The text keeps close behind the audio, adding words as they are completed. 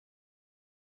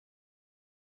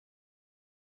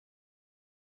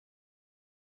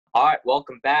All right,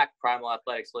 welcome back, Primal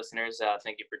Athletics listeners.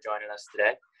 Thank you for joining us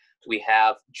today. We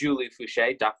have Julie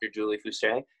Foucher, Dr. Julie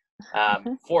Foucher,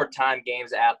 four-time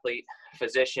Games athlete,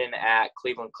 physician at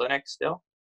Cleveland Clinic still.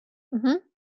 Mm-hmm.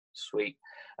 Sweet.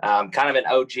 Kind of an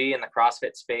OG in the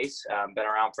CrossFit space, been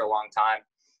around for a long time,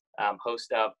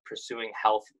 host of Pursuing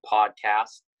Health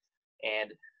podcast,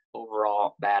 and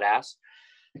overall badass.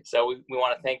 So we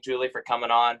want to thank Julie for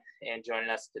coming on and joining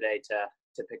us today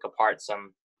to pick apart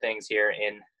some things here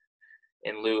in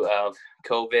lieu of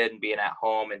COVID and being at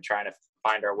home and trying to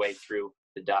find our way through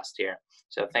the dust here.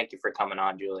 So thank you for coming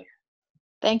on, Julie.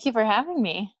 Thank you for having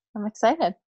me. I'm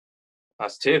excited.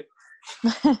 Us too.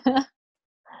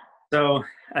 So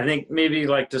I think maybe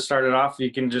like to start it off,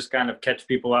 you can just kind of catch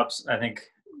people up. I think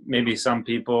maybe some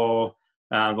people,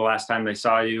 the last time they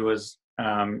saw you was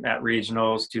at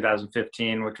Regionals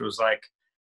 2015, which was like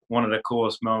one of the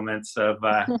coolest moments of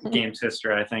Games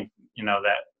history. I think,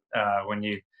 that when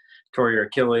you tore your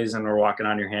Achilles and were walking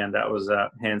on your hand, that was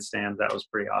a handstand. That was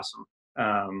pretty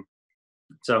awesome.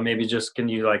 So maybe just, can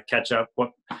you like catch up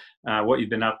what you've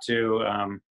been up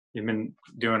to? You've been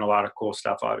doing a lot of cool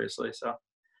stuff, obviously. So.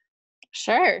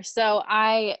 Sure. So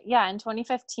in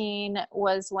 2015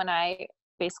 was when I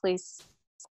basically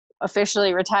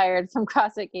officially retired from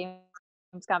CrossFit Games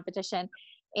competition,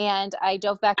 and I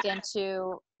dove back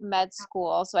into med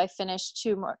school. So I finished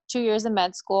 2 years of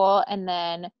med school and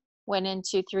then went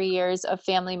into 3 years of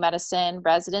family medicine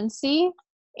residency.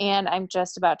 And I'm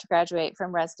just about to graduate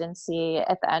from residency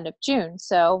at the end of June.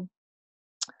 So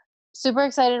super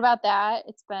excited about that.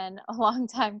 It's been a long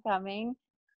time coming.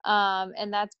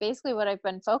 And that's basically what I've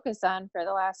been focused on for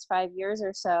the last 5 years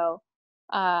or so.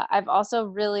 I've also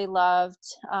really loved,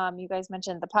 you guys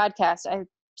mentioned the podcast. I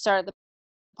started the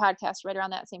podcast right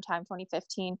around that same time,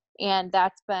 2015. And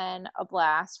that's been a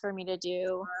blast for me to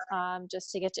do,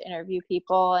 just to get to interview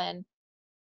people and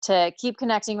to keep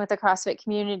connecting with the CrossFit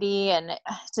community and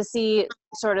to see it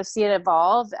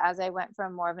evolve as I went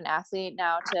from more of an athlete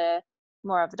now to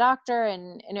more of a doctor,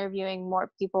 and interviewing more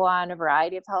people on a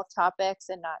variety of health topics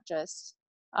and not just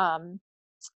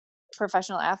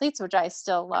professional athletes, which I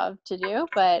still love to do,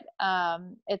 but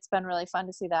it's been really fun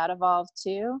to see that evolve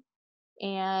too.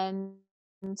 And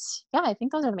yeah, I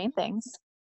think those are the main things.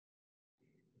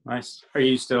 Nice. Are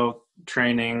you still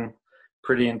training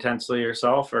pretty intensely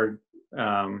yourself, or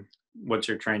what's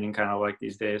your training kind of like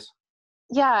these days?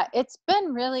 Yeah, it's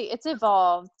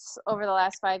evolved over the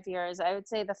last 5 years. I would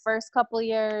say the first couple of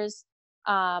years,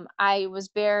 I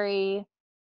was very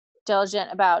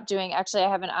diligent about I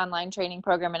have an online training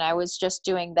program, and I was just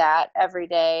doing that every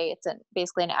day. It's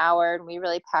basically an hour, and we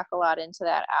really pack a lot into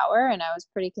that hour, and I was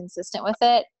pretty consistent with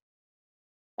it.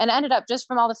 And ended up, just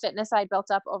from all the fitness I built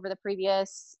up over the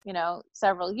previous,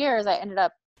 several years, I ended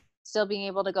up still being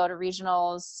able to go to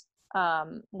regionals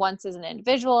once as an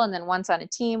individual and then once on a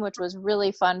team, which was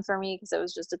really fun for me because it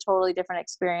was just a totally different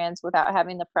experience without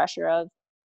having the pressure of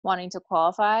wanting to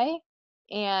qualify.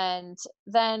 And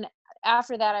then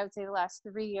after that, I would say the last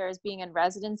 3 years being in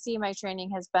residency, my training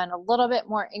has been a little bit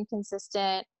more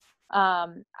inconsistent.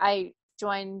 I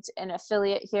joined an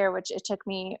affiliate here, which it took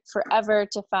me forever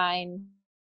to find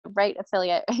the right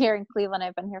affiliate here in Cleveland.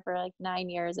 I've been here for like 9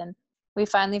 years, and we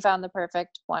finally found the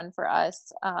perfect one for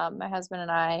us, my husband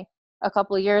and I, a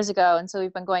couple of years ago. And so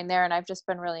we've been going there, and I've just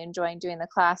been really enjoying doing the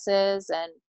classes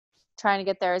and trying to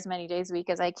get there as many days a week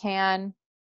as I can.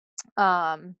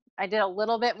 I did a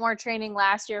little bit more training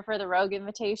last year for the Rogue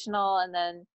Invitational, and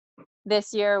then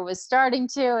this year was starting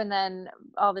to, and then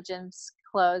all the gyms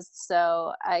closed.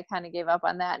 So I kind of gave up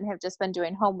on that and have just been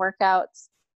doing home workouts.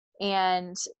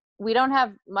 And we don't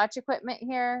have much equipment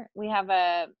here. We don't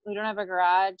have a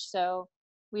garage. So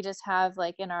we just have,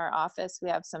 like, in our office, we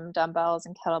have some dumbbells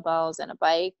and kettlebells and a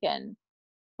bike and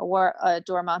a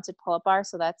door mounted pull-up bar.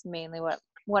 So that's mainly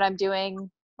what I'm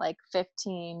doing, like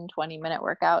 15, 20-minute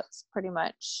workouts pretty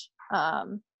much.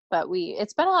 But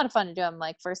it's been a lot of fun to do them,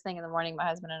 like, first thing in the morning. My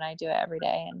husband and I do it every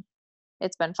day, and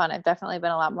it's been fun. I've definitely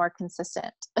been a lot more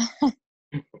consistent.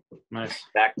 Nice.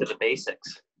 Back to the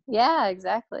basics. Yeah,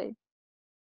 exactly.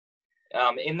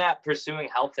 In that Pursuing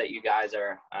Health that you guys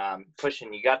are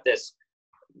pushing, you got this,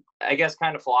 I guess,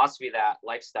 kind of philosophy that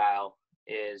lifestyle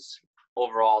is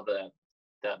overall the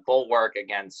bulwark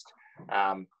against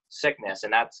sickness,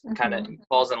 and that's kind of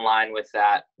falls in line with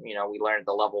that. We learned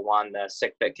the level 1, the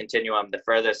sick fit continuum. The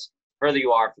further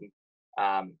you are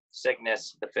from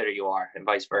sickness, the fitter you are, and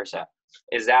vice versa.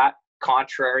 Is that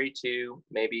contrary to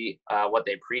maybe what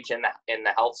they preach in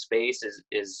the health space?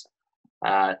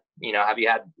 Have you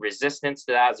had resistance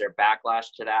to that? Is there backlash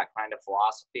to that kind of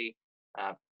philosophy?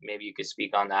 Maybe you could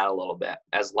speak on that a little bit,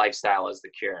 as lifestyle as the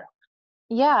cure.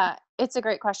 Yeah, it's a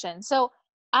great question. So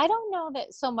I don't know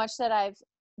that so much that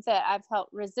I've felt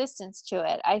resistance to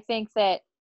it. I think that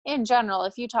in general,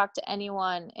 if you talk to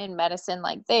anyone in medicine,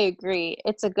 like they agree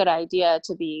it's a good idea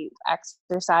to be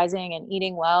exercising and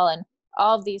eating well, and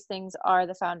all of these things are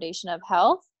the foundation of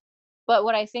health. But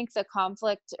what I think the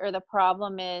conflict or the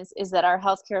problem is that our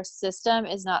healthcare system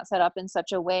is not set up in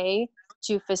such a way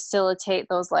to facilitate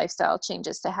those lifestyle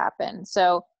changes to happen.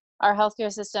 So our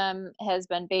healthcare system has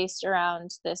been based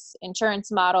around this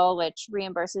insurance model, which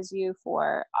reimburses you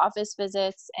for office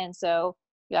visits. And so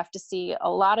you have to see a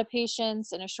lot of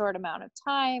patients in a short amount of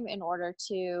time in order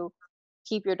to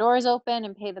keep your doors open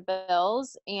and pay the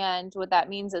bills. And what that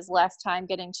means is less time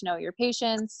getting to know your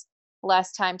patients,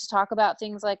 less time to talk about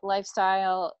things like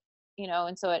lifestyle,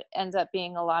 and so it ends up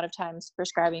being a lot of times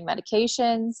prescribing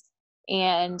medications.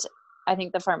 And I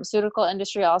think the pharmaceutical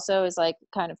industry also is like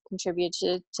kind of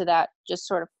contributed to that, just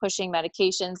sort of pushing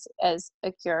medications as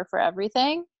a cure for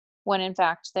everything, when in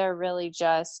fact they're really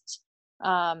just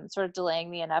sort of delaying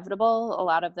the inevitable. A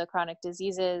lot of the chronic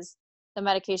diseases, the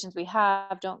medications we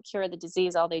have don't cure the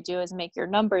disease. All they do is make your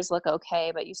numbers look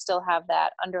okay, but you still have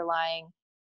that underlying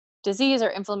disease or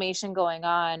inflammation going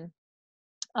on,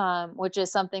 which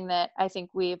is something that I think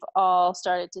we've all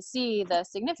started to see the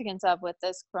significance of with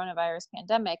this coronavirus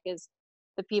pandemic. Is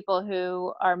the people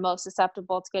who are most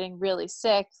susceptible to getting really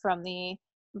sick from the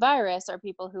virus are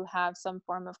people who have some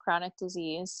form of chronic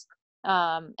disease.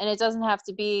 And it doesn't have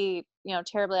to be,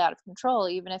 terribly out of control.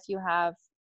 Even if you have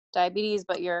diabetes,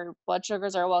 but your blood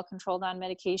sugars are well controlled on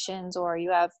medications, or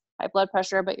you have high blood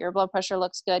pressure, but your blood pressure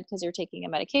looks good because you're taking a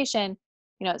medication,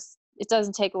 it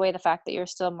doesn't take away the fact that you're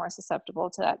still more susceptible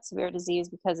to that severe disease,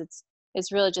 because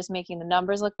it's really just making the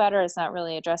numbers look better. It's not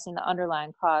really addressing the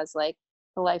underlying cause like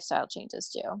the lifestyle changes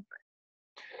do.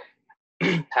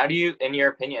 How do you, in your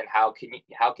opinion, how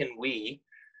can we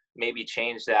maybe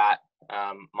change that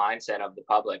mindset of the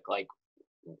public? Like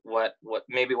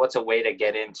what's a way to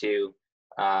get into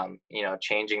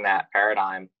changing that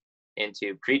paradigm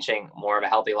into preaching more of a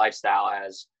healthy lifestyle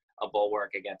as a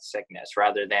bulwark against sickness,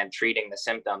 rather than treating the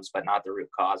symptoms but not the root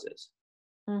causes?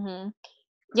 Mm-hmm.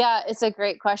 Yeah, it's a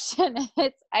great question.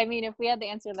 If we had the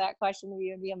answer to that question,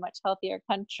 we would be a much healthier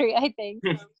country, I think.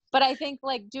 But I think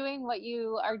like doing what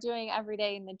you are doing every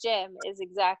day in the gym is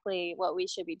exactly what we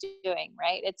should be doing,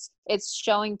 right? It's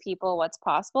showing people what's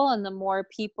possible. And the more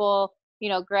people,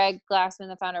 Greg Glassman,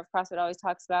 the founder of CrossFit, always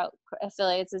talks about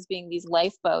affiliates as being these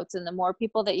lifeboats. And the more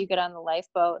people that you get on the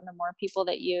lifeboat, and the more people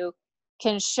that you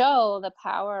can show the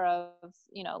power of,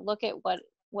 look at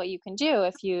what you can do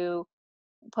if you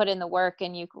put in the work,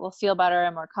 and you will feel better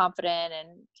and more confident and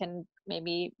can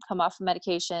maybe come off of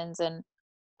medications and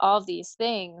all of these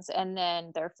things. And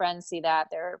then their friends see that,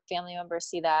 their family members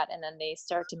see that, and then they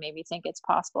start to maybe think it's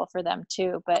possible for them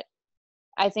too. But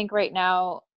I think right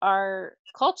now our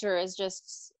culture is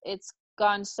it's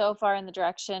gone so far in the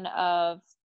direction of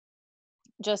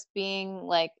just being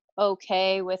like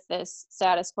okay with this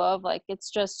status quo of like it's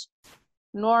just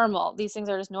normal. These things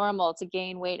are just normal to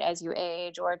gain weight as you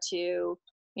age, or to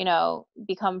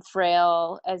become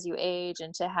frail as you age,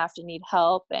 and to have to need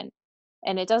help, and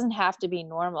it doesn't have to be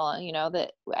normal,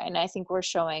 and I think we're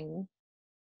showing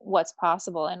what's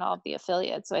possible in all of the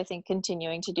affiliates. So I think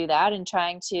continuing to do that and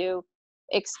trying to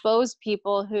expose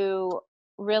people who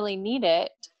really need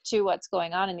it to what's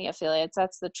going on in the affiliates,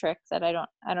 that's the trick that I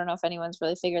don't know if anyone's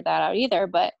really figured that out either.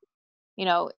 But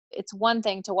it's one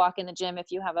thing to walk in the gym if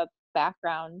you have a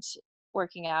background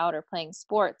working out or playing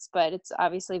sports, but it's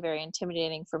obviously very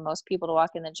intimidating for most people to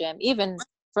walk in the gym, even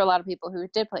for a lot of people who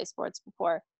did play sports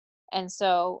before. And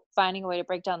so finding a way to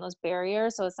break down those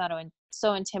barriers so it's not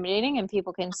so intimidating, and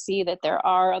people can see that there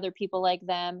are other people like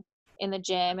them in the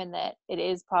gym, and that it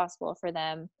is possible for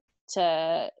them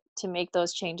to make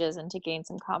those changes and to gain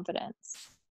some confidence.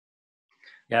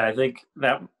 Yeah, I think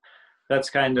that's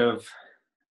kind of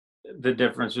the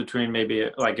difference between maybe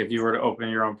like if you were to open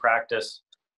your own practice,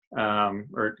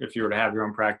 or if you were to have your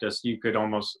own practice, you could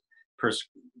almost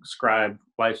prescribe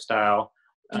lifestyle,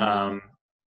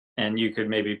 and you could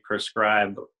maybe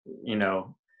prescribe,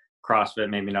 CrossFit,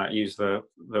 maybe not use the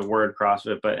word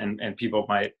CrossFit, but and people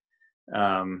might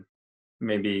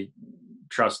maybe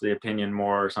trust the opinion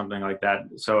more or something like that.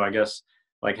 So I guess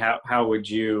like how would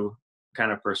you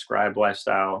kind of prescribe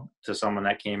lifestyle to someone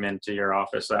that came into your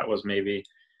office that was maybe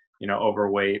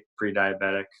overweight,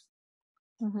 pre-diabetic?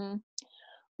 Mm-hmm.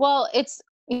 Well, it's,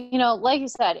 like you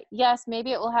said, yes,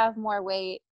 maybe it will have more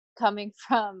weight coming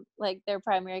from like their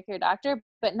primary care doctor,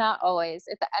 but not always.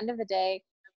 At the end of the day,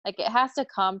 like it has to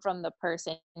come from the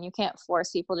person. You can't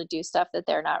force people to do stuff that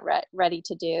they're not ready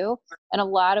to do. And a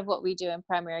lot of what we do in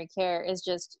primary care is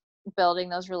just building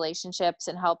those relationships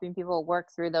and helping people work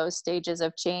through those stages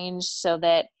of change, so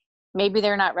that maybe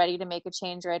they're not ready to make a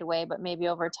change right away, but maybe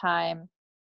over time,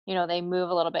 they move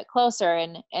a little bit closer.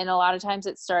 And a lot of times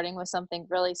it's starting with something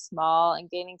really small and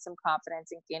gaining some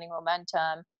confidence and gaining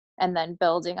momentum and then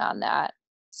building on that.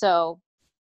 So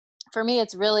for me,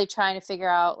 it's really trying to figure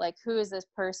out, like, who is this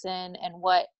person and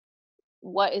what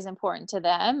is important to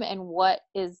them, and what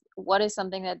is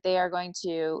something that they are going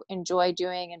to enjoy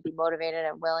doing and be motivated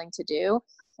and willing to do,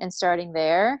 and starting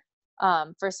there.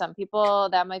 For some people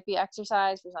that might be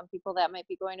exercise. For some people that might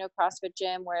be going to a CrossFit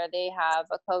gym where they have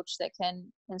a coach that can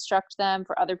instruct them.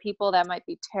 For other people that might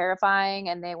be terrifying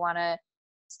and they want to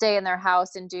stay in their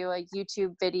house and do a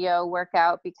YouTube video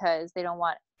workout because they don't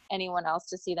want anyone else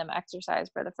to see them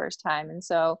exercise for the first time. And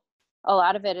so a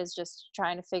lot of it is just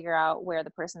trying to figure out where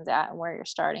the person's at and where you're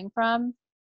starting from.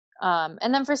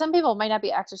 And then for some people, it might not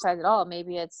be exercise at all.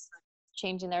 Maybe it's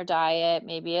changing their diet.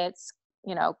 Maybe it's,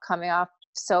 coming off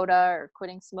soda or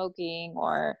quitting smoking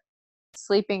or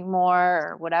sleeping more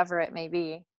or whatever it may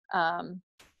be.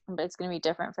 But it's going to be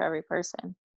different for every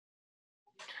person.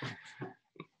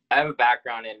 I have a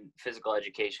background in physical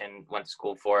education, went to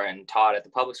school for it and taught at the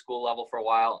public school level for a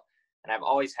while. And I've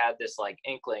always had this like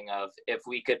inkling of, if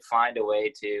we could find a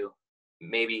way to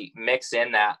maybe mix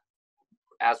in that,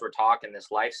 as we're talking,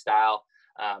 this lifestyle,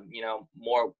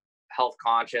 more health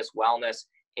conscious wellness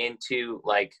into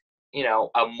like,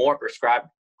 a more prescribed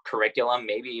curriculum,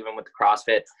 maybe even with the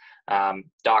CrossFit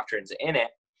doctrines in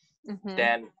it,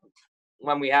 then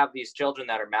when we have these children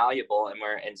that are malleable and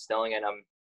we're instilling in them,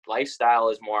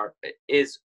 lifestyle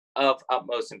is of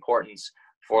utmost importance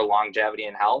for longevity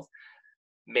and health.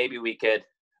 Maybe we could,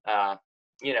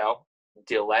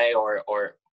 delay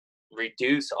or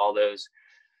reduce all those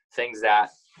things that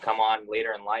come on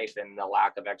later in life, and the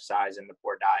lack of exercise and the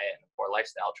poor diet and the poor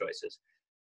lifestyle choices.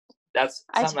 That's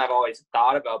something I've always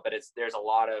thought about, but there's a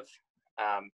lot of,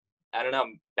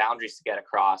 boundaries to get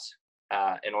across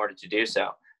in order to do so.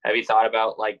 Have you thought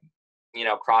about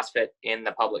CrossFit in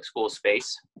the public school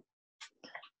space?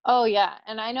 Oh yeah.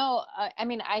 And I know,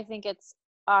 I think it's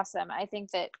awesome. I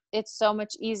think that it's so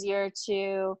much easier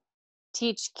to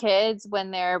teach kids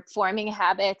when they're forming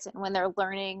habits and when they're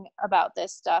learning about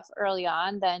this stuff early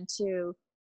on than to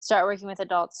start working with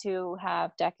adults who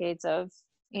have decades of,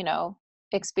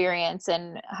 experience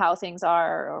and how things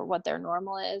are or what their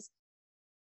normal is.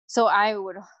 So I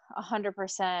would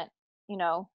 100%,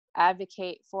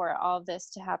 advocate for all of this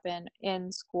to happen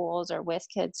in schools or with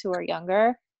kids who are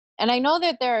younger. And I know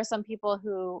that there are some people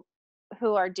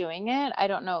who are doing it. I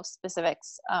don't know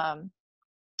specifics,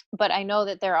 but I know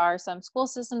that there are some school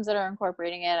systems that are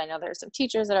incorporating it. I know there are some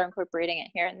teachers that are incorporating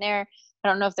it here and there. I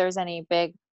don't know if there's any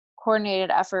big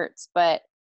coordinated efforts, but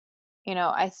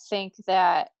I think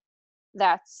that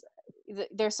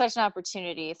there's such an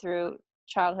opportunity through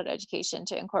childhood education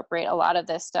to incorporate a lot of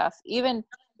this stuff, even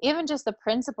just the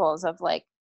principles of like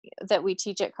that we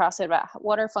teach at CrossFit about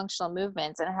what are functional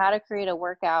movements and how to create a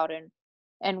workout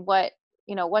and what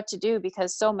to do,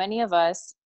 because so many of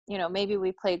us, maybe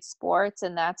we played sports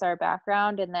and that's our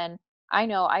background. And then I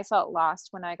know I felt lost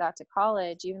when I got to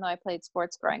college. Even though I played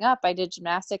sports growing up, I did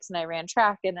gymnastics and I ran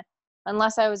track, and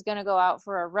unless I was going to go out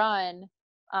for a run,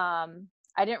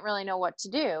 I didn't really know what to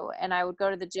do. And I would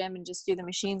go to the gym and just do the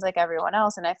machines like everyone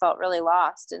else. And I felt really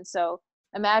lost. And so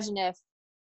imagine if,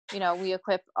 we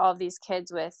equip all of these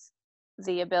kids with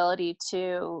the ability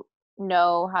to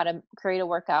know how to create a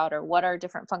workout, or what are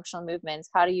different functional movements,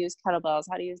 how to use kettlebells,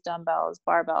 how to use dumbbells,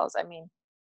 barbells.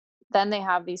 Then they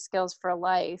have these skills for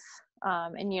life.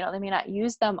 And, they may not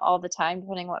use them all the time,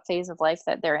 depending on what phase of life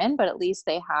that they're in, but at least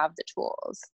they have the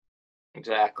tools.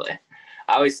 Exactly.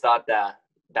 I always thought that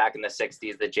back in the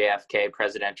 60s, the JFK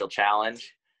presidential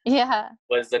challenge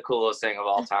was the coolest thing of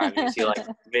all time. You see like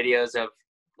videos of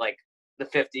like the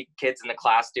 50 kids in the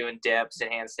class doing dips and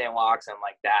handstand walks. I'm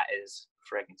like, that is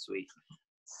freaking sweet.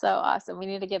 So awesome. We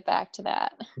need to get back to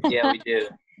that. Yeah, we do.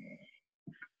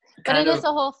 But it is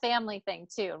a whole family thing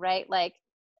too, right? Like,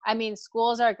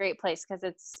 schools are a great place because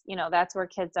it's, that's where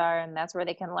kids are and that's where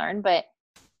they can learn. But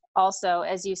also,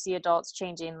 as you see adults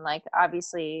changing, like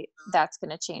obviously that's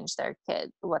going to change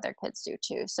what their kids do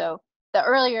too. So the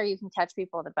earlier you can catch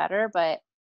people, the better. But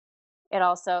it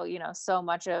also, so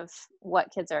much of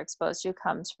what kids are exposed to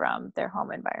comes from their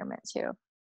home environment too.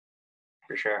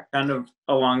 For sure. Kind of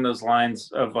along those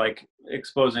lines of like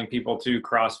exposing people to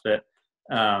CrossFit,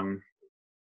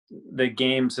 the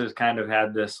games has kind of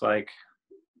had this like,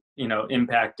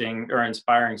 impacting or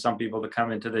inspiring some people to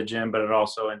come into the gym, but it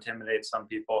also intimidates some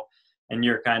people. And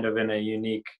you're kind of in a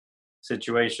unique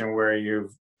situation where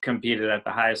you've competed at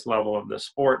the highest level of the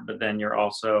sport, but then you're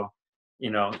also,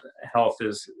 health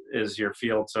is your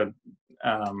field. So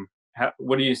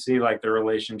what do you see like the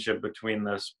relationship between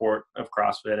the sport of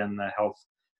CrossFit and the health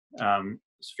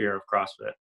sphere of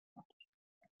CrossFit?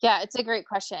 Yeah, it's a great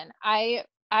question. I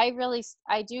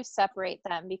do separate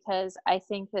them because I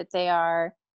think that they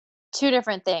are two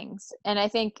different things. And I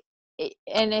think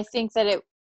that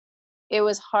it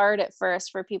was hard at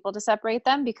first for people to separate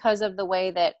them because of the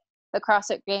way that the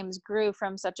CrossFit Games grew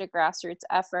from such a grassroots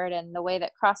effort, and the way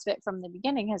that CrossFit from the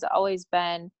beginning has always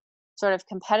been sort of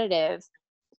competitive.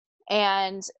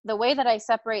 And the way that I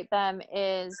separate them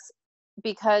is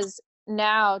because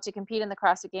now, to compete in the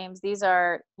CrossFit Games, these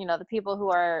are, the people who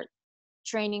are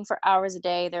training for hours a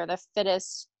day. They're the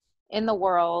fittest in the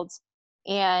world.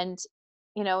 And,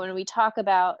 when we talk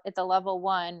about at the level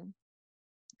 1,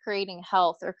 creating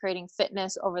health or creating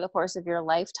fitness over the course of your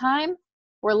lifetime,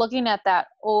 we're looking at that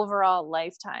overall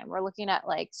lifetime. We're looking at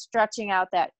like stretching out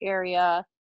that area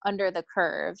under the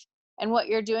curve. And what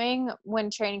you're doing when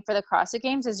training for the CrossFit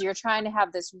Games is you're trying to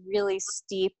have this really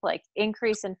steep like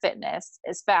increase in fitness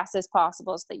as fast as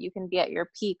possible so that you can be at your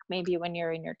peak maybe when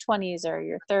you're in your 20s or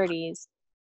your 30s,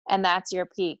 and that's your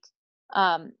peak.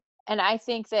 And I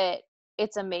think that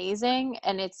it's amazing,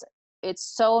 and it's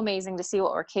so amazing to see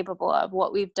what we're capable of,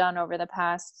 what we've done over the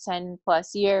past 10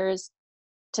 plus years,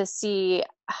 to see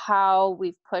how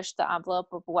we've pushed the envelope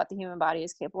of what the human body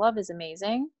is capable of is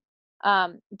amazing.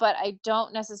 But I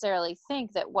don't necessarily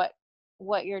think that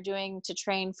what you're doing to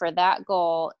train for that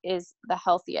goal is the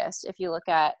healthiest if you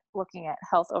looking at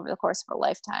health over the course of a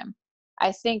lifetime.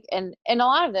 I think, and a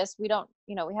lot of this, we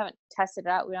haven't tested it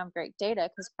out. We don't have great data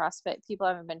because CrossFit people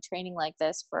haven't been training like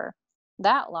this for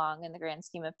that long in the grand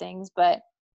scheme of things. But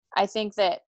I think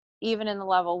that even in the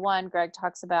level 1, Greg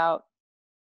talks about,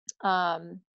 I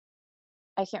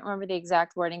can't remember the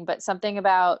exact wording, but something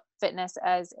about fitness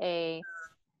as a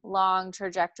long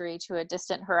trajectory to a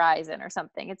distant horizon or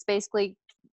something. It's basically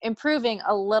improving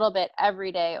a little bit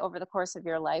every day over the course of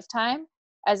your lifetime,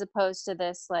 as opposed to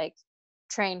this like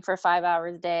train for 5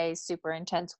 hours a day, super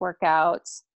intense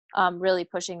workouts, really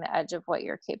pushing the edge of what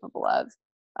you're capable of.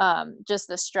 Just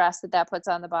the stress that puts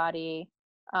on the body,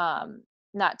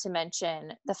 not to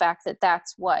mention the fact that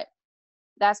that's what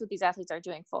these athletes are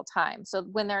doing full time. So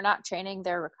when they're not training,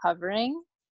 they're recovering,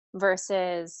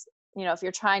 versus, if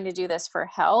you're trying to do this for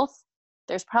health,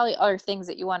 there's probably other things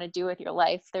that you want to do with your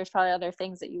life. There's probably other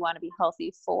things that you want to be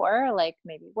healthy for, like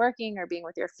maybe working or being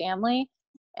with your family.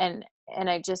 And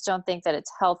I just don't think that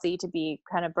it's healthy to be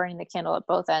kind of burning the candle at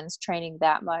both ends, training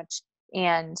that much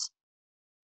and,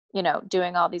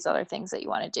 doing all these other things that you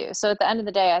want to do. So at the end of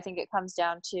the day, I think it comes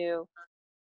down to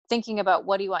thinking about,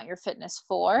 what do you want your fitness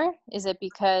for? Is it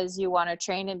because you want to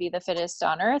train and be the fittest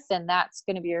on earth, and that's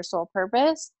going to be your sole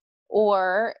purpose?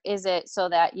 Or is it so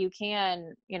that you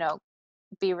can,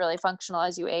 be really functional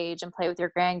as you age and play with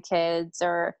your grandkids,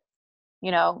 or,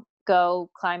 go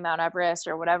climb Mount Everest,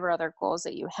 or whatever other goals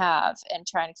that you have, and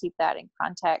trying to keep that in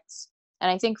context.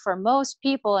 And I think for most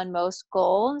people and most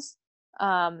goals,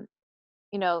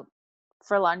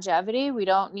 for longevity, we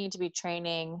don't need to be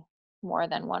training more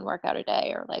than one workout a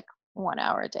day or like 1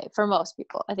 hour a day for most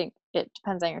people. I think it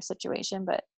depends on your situation,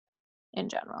 but in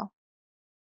general.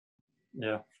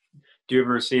 Yeah. Do you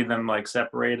ever see them like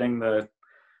separating the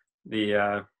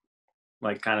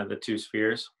like kind of the two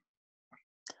spheres?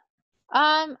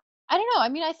 I don't know. I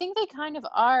mean, I think they kind of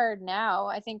are now.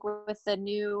 I think with the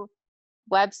new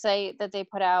website that they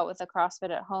put out with the CrossFit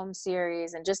at Home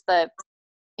series, and just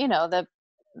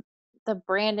the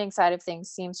branding side of things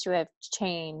seems to have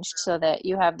changed, so that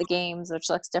you have the games, which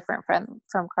looks different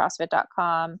from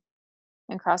CrossFit.com,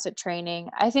 and CrossFit training.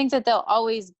 I think that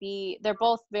they're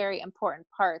both very important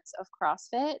parts of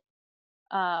CrossFit.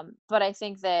 But I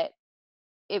think that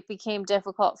it became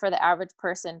difficult for the average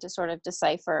person to sort of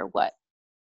decipher what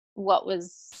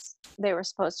they were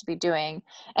supposed to be doing.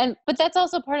 But that's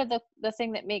also part of the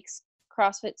thing that makes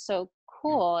CrossFit so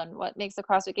cool, and what makes the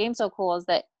CrossFit Games so cool, is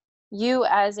that you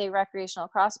as a recreational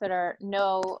CrossFitter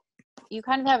you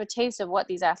kind of have a taste of what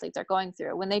these athletes are going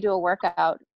through. When they do a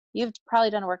workout, you've probably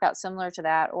done a workout similar to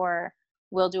that, or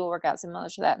will do a workout similar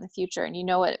to that in the future. And you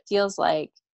know what it feels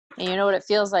like. And you know what it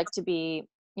feels like to be,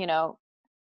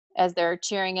 as they're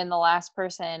cheering in the last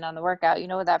person on the workout, you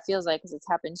know what that feels like because it's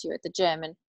happened to you at the gym.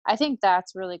 And I think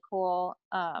that's really cool.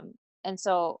 And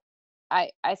so I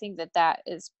think that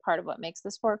is part of what makes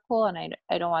the sport cool. And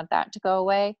I don't want that to go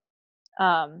away.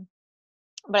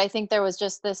 But I think there was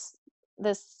just this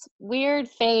weird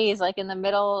phase, like in the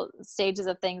middle stages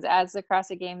of things, as the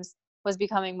CrossFit Games was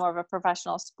becoming more of a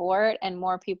professional sport and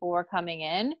more people were coming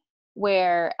in,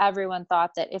 where everyone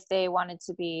thought that if they wanted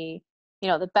to be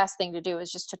the best thing to do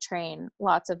is just to train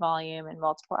lots of volume and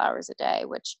multiple hours a day,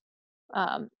 which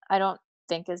I don't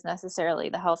think is necessarily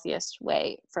the healthiest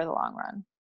way for the long run.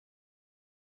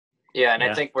 Yeah, and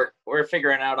Yeah. I think we're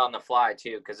figuring out on the fly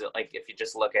too, because like if you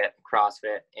just look at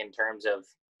CrossFit in terms of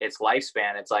its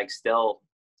lifespan, it's like still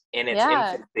in its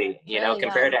infancy,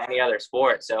 compared to any other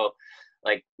sport. So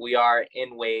like we are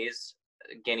in ways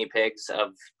guinea pigs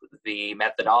of the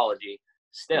methodology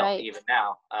still, Right. even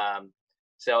now.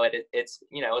 So it's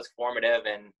it's formative,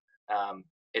 and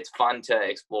it's fun to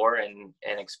explore and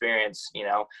experience.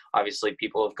 Obviously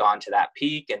people have gone to that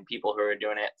peak, and people who are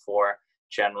doing it for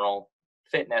general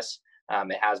fitness.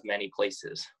 It has many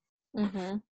places.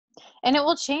 Mm-hmm. And it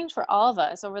will change for all of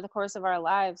us over the course of our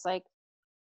lives. Like,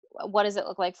 what does it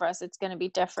look like for us? It's going to be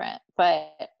different.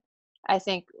 But I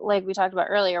think, like we talked about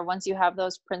earlier, once you have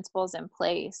those principles in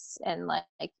place and like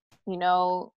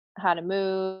how to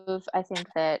move, I think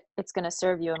that it's going to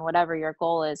serve you in whatever your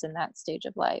goal is in that stage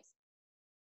of life.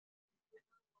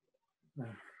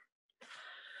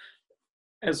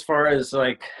 As far as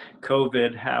like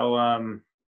COVID,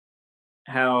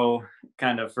 how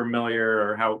kind of familiar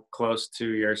or how close to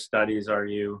your studies are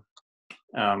you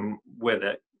with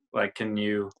it? Like,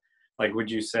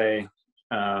 would you say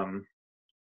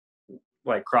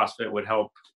like CrossFit would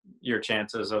help your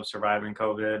chances of surviving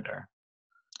COVID? Or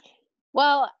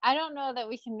Well, I don't know that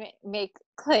we can make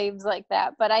claims like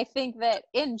that, but I think that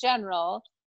in general,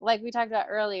 like we talked about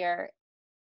earlier,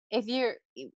 if you're,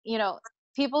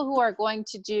 people who are going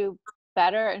to do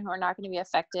better and who are not going to be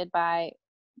affected by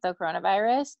the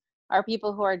coronavirus are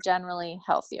people who are generally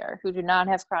healthier, who do not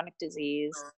have chronic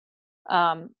disease,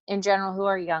 in general, who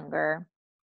are younger.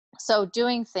 So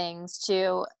doing things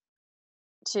to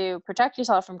protect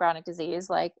yourself from chronic disease,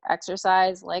 like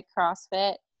exercise, like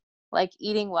CrossFit, like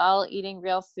eating well, eating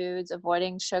real foods,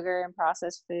 avoiding sugar and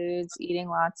processed foods, eating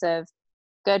lots of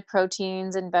good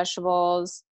proteins and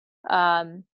vegetables,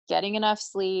 getting enough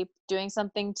sleep, doing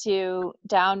something to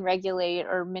down regulate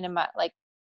or minimize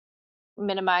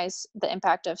the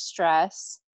impact of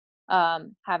stress,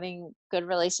 having good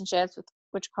relationships, with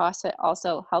which CrossFit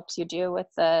also helps you do with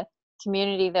the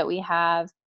community that we have.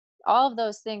 All of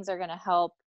those things are going to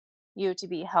help you to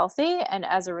be healthy. And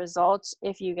as a result,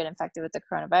 if you get infected with the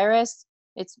coronavirus,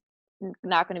 it's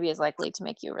not going to be as likely to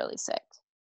make you really sick.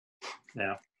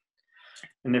 Yeah.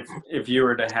 And if you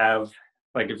were to have,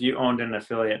 like, if you owned an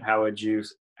affiliate, how would you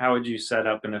set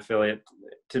up an affiliate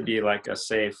to be like a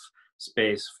safe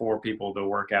space for people to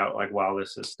work out, like, while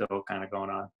this is still kind of going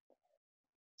on?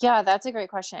 Yeah, that's a great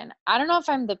question. I don't know if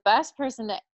I'm the best person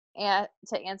to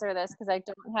answer this, because I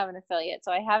don't have an affiliate,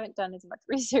 so I haven't done as much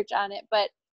research on it. But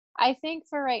I think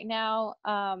for right now,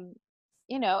 and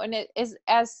it is,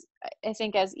 as I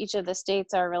think, as each of the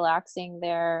states are relaxing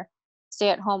their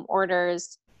stay-at-home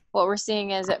orders, what we're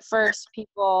seeing is at first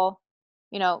people,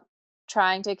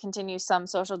 trying to continue some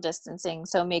social distancing.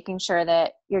 So making sure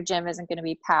that your gym isn't going to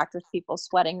be packed with people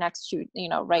sweating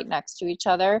right next to each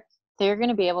other. They're going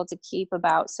to be able to keep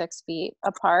about 6 feet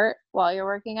apart while you're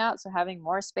working out. So having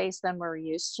more space than we're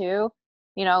used to,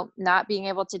 not being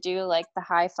able to do like the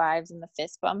high fives and the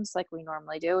fist bumps like we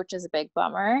normally do, which is a big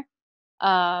bummer.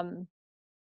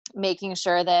 Making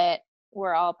sure that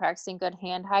we're all practicing good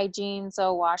hand hygiene.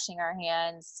 So washing our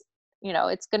hands,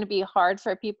 it's going to be hard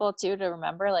for people too to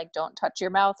remember, like, don't touch your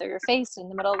mouth or your face in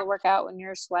the middle of the workout when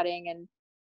you're sweating and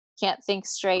can't think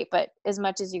straight. But as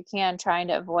much as you can, trying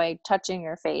to avoid touching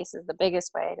your face is the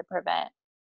biggest way to prevent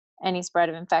any spread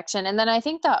of infection. And then I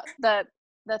think the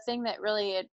thing that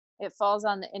really it falls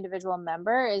on the individual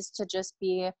member is to just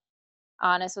be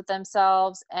honest with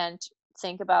themselves and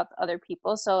think about other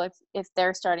people. So if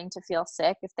they're starting to feel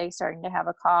sick, if they're starting to have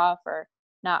a cough or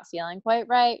not feeling quite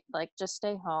right, like, just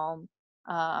stay home,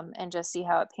 and just see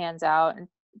how it pans out, and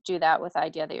do that with the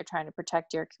idea that you're trying to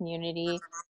protect your community.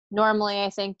 Normally, I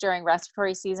think during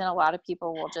respiratory season, a lot of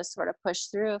people will just sort of push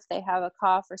through if they have a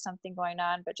cough or something going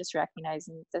on, but just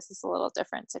recognizing that this is a little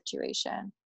different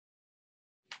situation.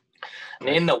 And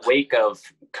in the wake of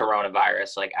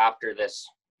coronavirus, like after this,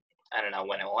 I don't know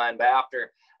when it will end, but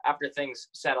after things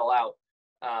settle out,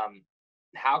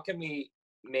 how can we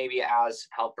maybe, as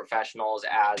health professionals,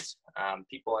 as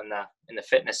people in the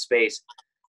fitness space,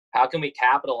 how can we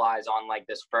capitalize on like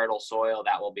this fertile soil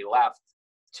that will be left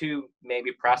to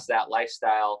maybe press that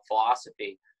lifestyle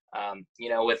philosophy,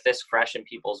 with this fresh in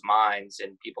people's minds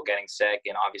and people getting sick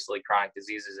and obviously chronic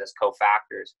diseases as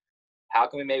cofactors? How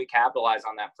can we maybe capitalize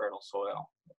on that fertile soil,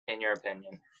 in your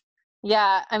opinion?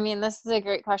 Yeah, I mean, this is a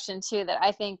great question too, that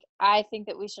I think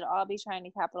that we should all be trying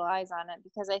to capitalize on it,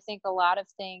 because I think a lot of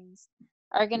things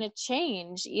are going to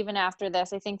change even after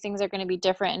this. I think things are going to be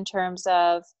different in terms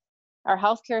of our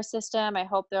healthcare system. I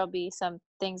hope there'll be some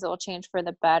things that will change for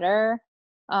the better.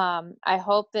 I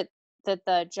hope that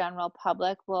the general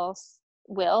public will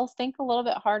think a little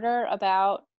bit harder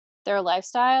about their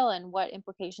lifestyle and what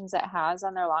implications that has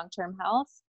on their long-term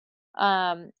health.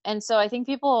 And so I think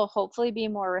people will hopefully be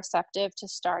more receptive to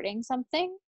starting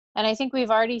something. And I think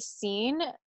we've already seen,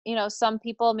 some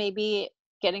people maybe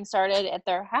getting started at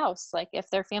their house, like if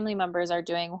their family members are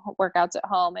doing workouts at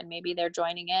home and maybe they're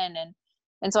joining in.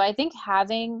 And so I think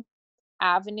having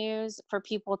avenues for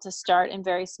people to start in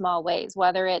very small ways,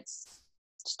 whether it's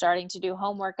starting to do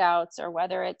home workouts or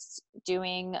whether it's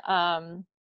doing,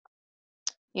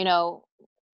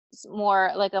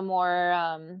 more like a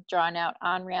more drawn out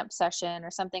on-ramp session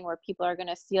or something where people are going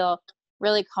to feel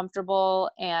really comfortable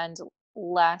and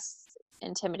less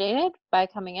intimidated by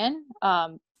coming in.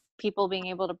 People being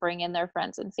able to bring in their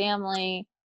friends and family.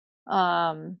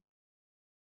 I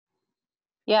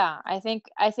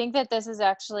think that this is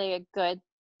actually a good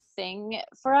thing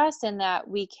for us, in that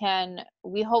we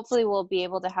hopefully will be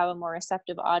able to have a more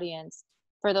receptive audience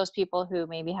for those people who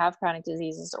maybe have chronic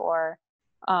diseases or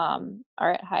are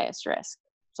at highest risk.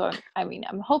 So,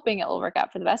 I'm hoping it will work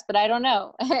out for the best, but I don't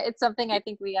know. It's something I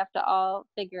think we have to all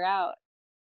figure out.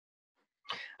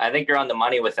 I think you're on the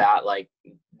money with that. Like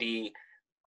the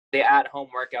at-home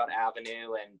workout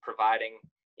avenue and providing,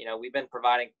 we've been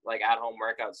providing like at-home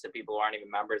workouts to people who aren't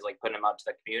even members, like putting them out to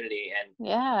the community,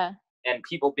 and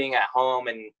people being at home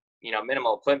and,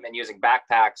 minimal equipment, using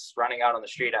backpacks, running out on the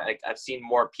street. I've seen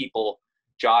more people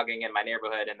jogging in my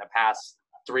neighborhood in the past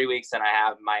 3 weeks than I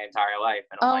have my entire life.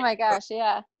 And my gosh.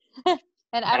 Yeah. And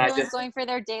everyone's going for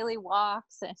their daily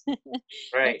walks.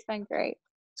 Right. It's been great.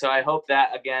 So I hope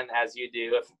that, again, as you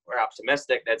do, if we're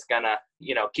optimistic, that's going to,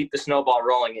 keep the snowball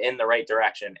rolling in the right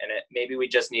direction. And maybe we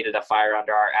just needed a fire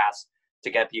under our ass to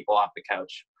get people off the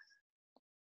couch.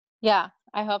 Yeah,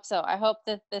 I hope so. I hope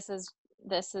that this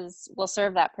will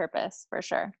serve that purpose for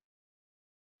sure.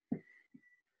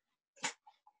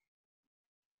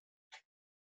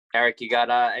 Eric, you got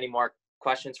any more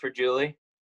questions for Julie?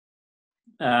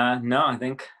 No, I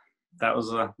think that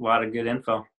was a lot of good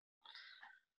info.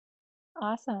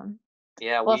 Awesome.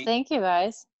 Yeah. Well, thank you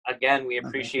guys. Again, we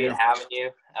appreciate having you.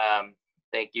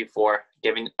 Thank you for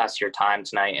giving us your time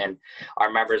tonight, and our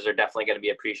members are definitely going to be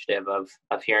appreciative of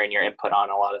hearing your input on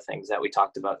a lot of things that we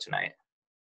talked about tonight.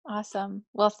 Awesome.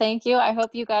 Well, thank you. I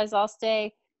hope you guys all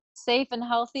stay safe and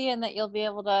healthy, and that you'll be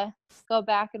able to go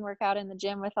back and work out in the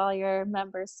gym with all your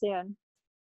members soon.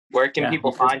 Where can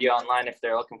people find you online if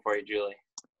they're looking for you, Julie?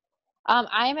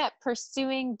 I'm at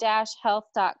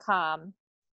pursuing-health.com.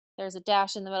 There's a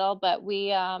dash in the middle, but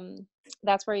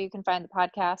that's where you can find the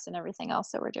podcast and everything else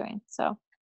that we're doing. So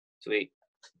sweet.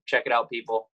 Check it out,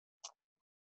 people.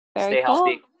 Stay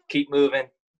healthy. Keep moving.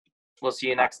 We'll see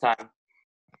you next time.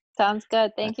 Sounds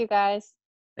good. Thank you, guys.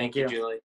 Thank you, Julie.